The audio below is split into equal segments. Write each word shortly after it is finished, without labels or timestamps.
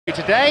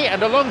Today,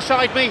 and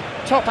alongside me,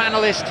 top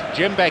analyst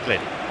Jim Beglin.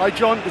 Hi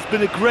John, there's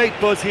been a great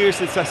buzz here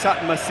since I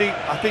sat in my seat.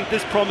 I think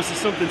this promises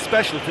something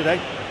special today.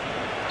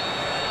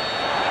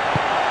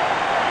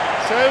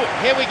 So,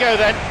 here we go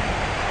then.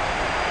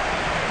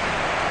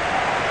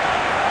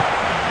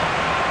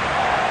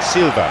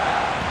 Silva.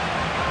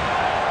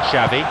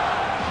 Xavi.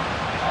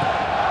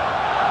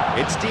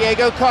 It's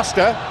Diego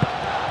Costa.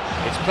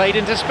 It's played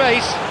into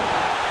space.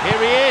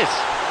 Here he is.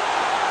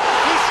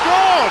 He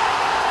scored!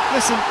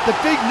 Listen, the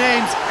big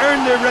names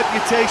earn their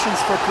reputations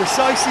for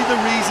precisely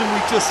the reason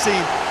we've just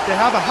seen. They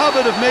have a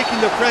habit of making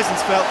their presence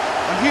felt,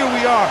 and here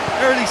we are,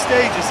 early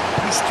stages.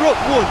 He struck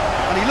one,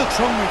 and he looks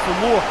hungry for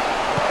more.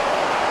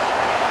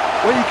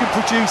 When you can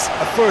produce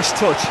a first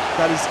touch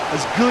that is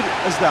as good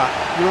as that,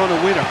 you're on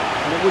a winner.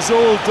 And it was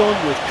all done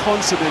with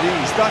consummate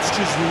ease. That's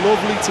just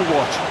lovely to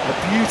watch. A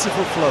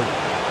beautiful flow.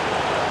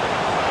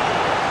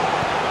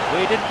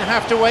 We didn't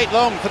have to wait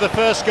long for the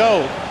first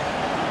goal.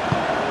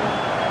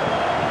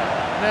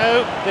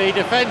 No, the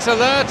defence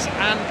alert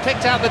and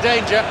picked out the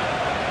danger.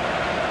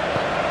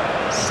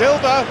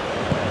 Silva.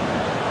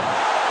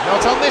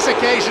 Not on this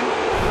occasion.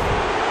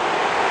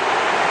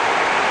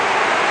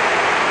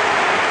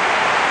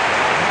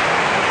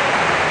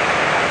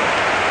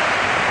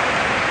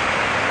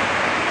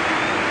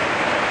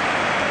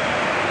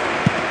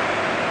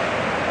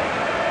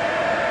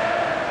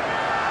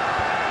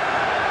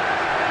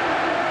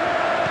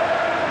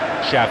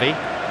 Xavi.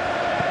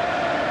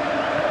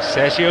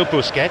 Sergio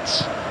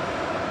Busquets.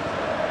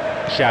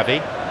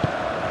 Xavi.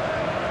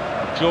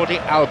 Jordi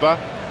Alba.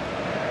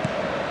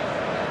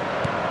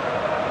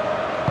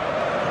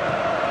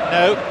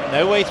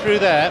 No way through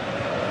there.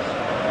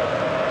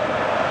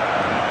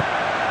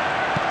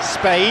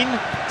 Spain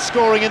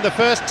scoring in the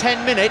first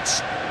 10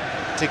 minutes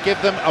to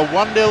give them a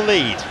 1-0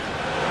 lead.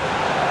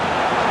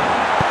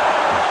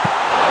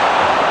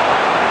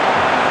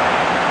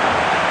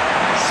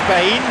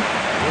 Spain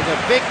with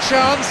a big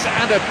chance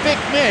and a big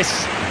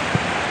miss.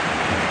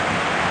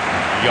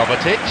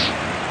 Jovetic.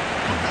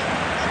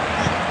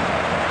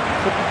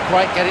 Couldn't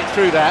quite get it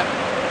through that.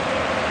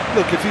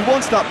 Look, if he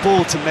wants that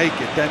ball to make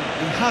it, then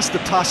he has to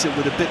pass it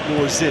with a bit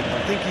more zip.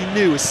 I think he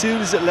knew as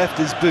soon as it left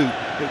his boot,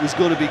 it was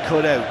going to be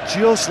cut out.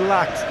 Just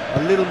lacked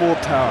a little more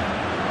power.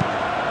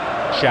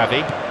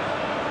 Xavi.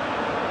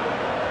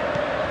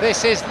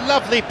 This is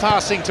lovely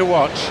passing to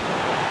watch.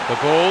 The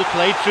ball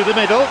played through the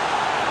middle.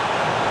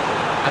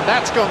 And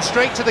that's gone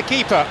straight to the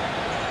keeper.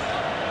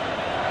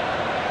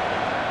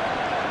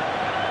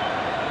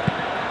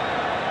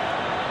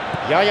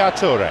 Yaya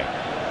Toure.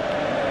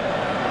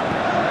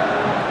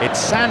 It's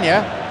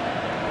Sanya.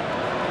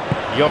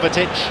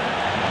 Jovetic.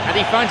 And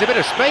he finds a bit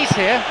of space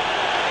here.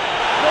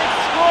 They've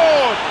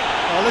scored!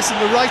 Oh, listen,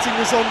 the writing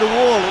was on the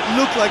wall. It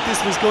looked like this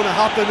was going to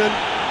happen, and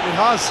it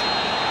has.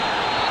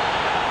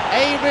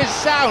 A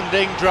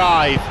resounding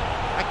drive.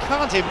 I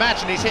can't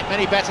imagine he's hit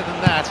many better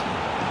than that.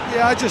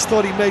 Yeah, I just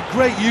thought he made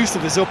great use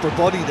of his upper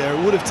body there.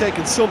 It would have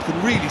taken something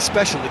really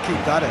special to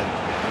keep that out.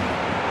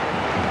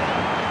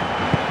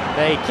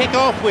 They kick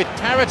off with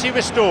parity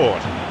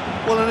restored.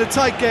 Well, in a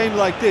tight game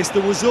like this,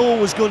 there was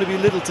always going to be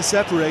little to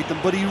separate them,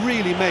 but he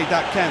really made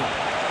that count.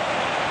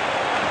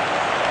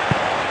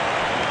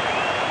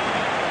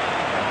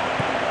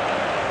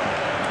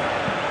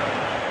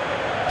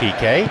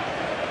 Piqué.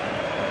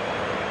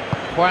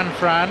 Juan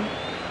Fran.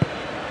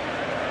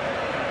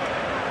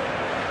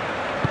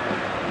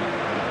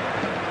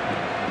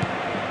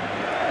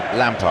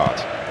 Lampard.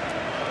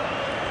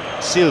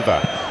 Silva.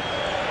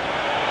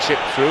 Chip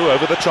through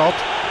over the top.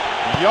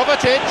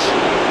 Jovetic.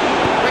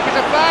 Quick as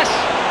a flash.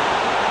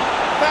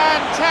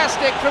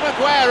 Fantastic from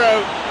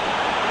Aguero.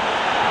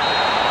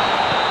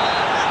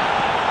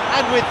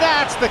 And with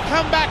that, the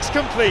comeback's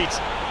complete.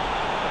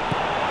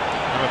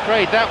 I'm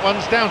afraid that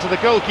one's down to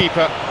the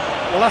goalkeeper.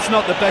 Well, that's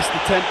not the best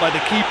attempt by the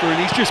keeper, and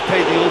he's just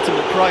paid the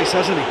ultimate price,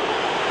 hasn't he?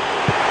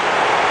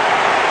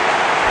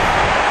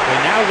 They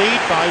now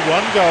lead by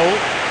 1 goal.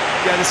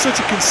 Yeah, there's such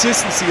a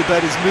consistency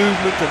about his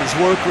movement and his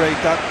work rate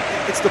that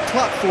it's the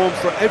platform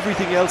for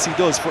everything else he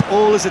does, for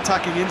all his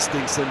attacking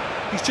instincts, and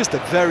he's just a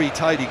very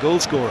tidy goal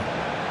scorer.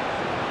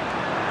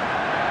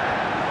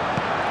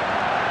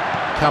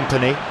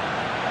 Company.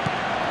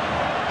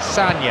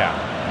 Sanya.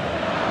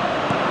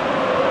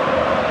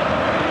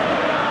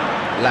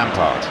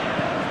 Lampard.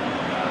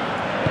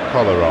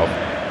 Kolarov.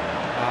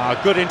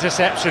 Good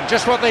interception,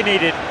 just what they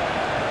needed.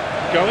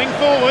 Going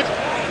forward.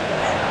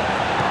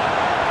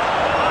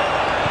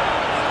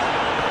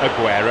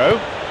 Aguero.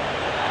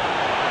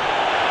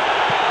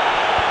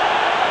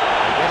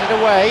 They get it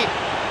away.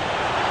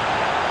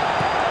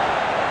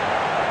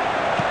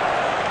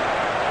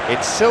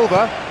 It's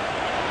Silva.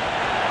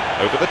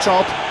 Over the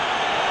top.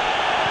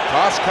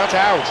 Pass cut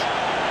out.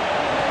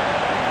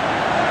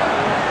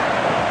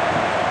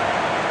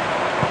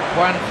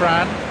 Juan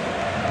Fran.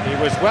 He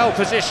was well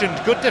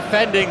positioned, good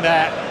defending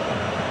there.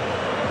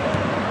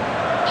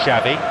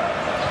 Xavi.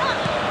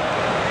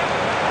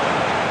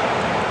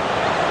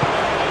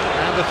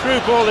 And the through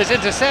ball is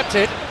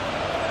intercepted.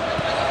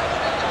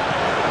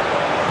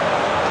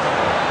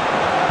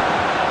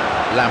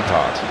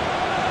 Lampard.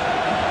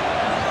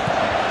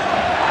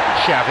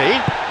 Xavi.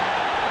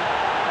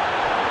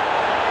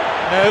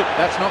 No,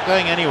 that's not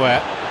going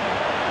anywhere.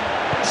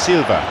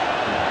 Silva.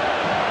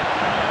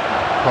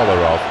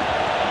 Kolarov.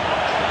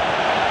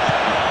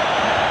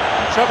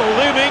 Trouble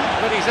looming,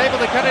 but he's able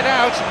to cut it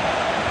out.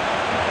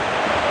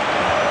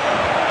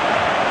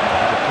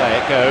 The play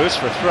it goes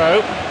for a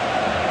throw.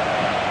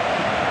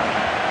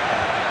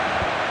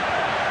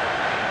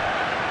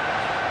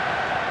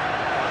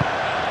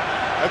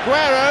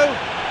 Aguero.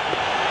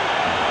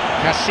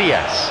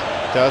 Casillas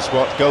does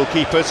what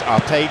goalkeepers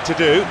are paid to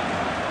do.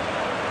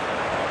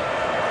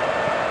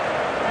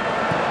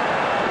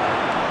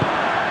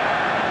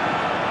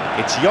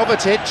 It's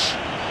Jovetic.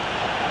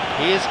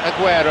 Here's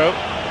Aguero.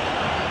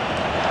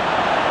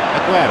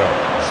 Aguero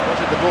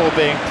spotted the ball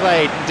being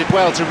played and did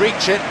well to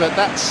reach it, but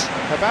that's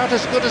about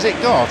as good as it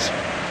got.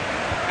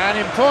 An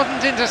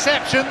important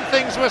interception,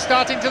 things were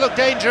starting to look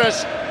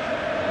dangerous.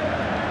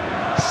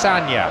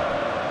 Sanya.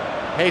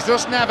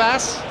 Jesus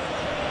Navas.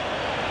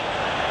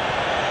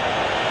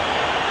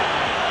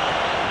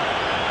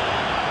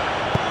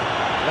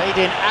 Played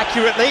in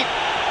accurately.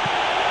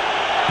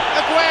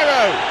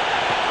 Aguero!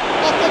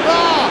 Off the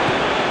bar!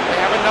 They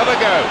have another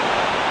go.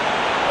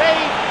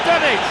 They've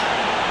done it!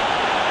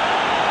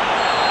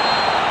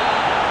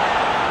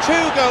 2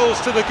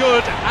 goals to the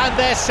good, and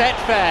they're set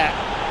fair.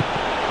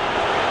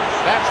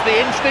 That's the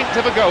instinct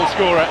of a goal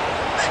scorer.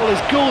 Well,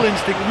 his goal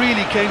instinct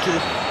really came to the...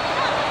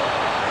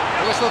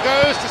 The whistle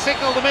goes to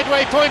signal the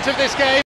midway point of this game.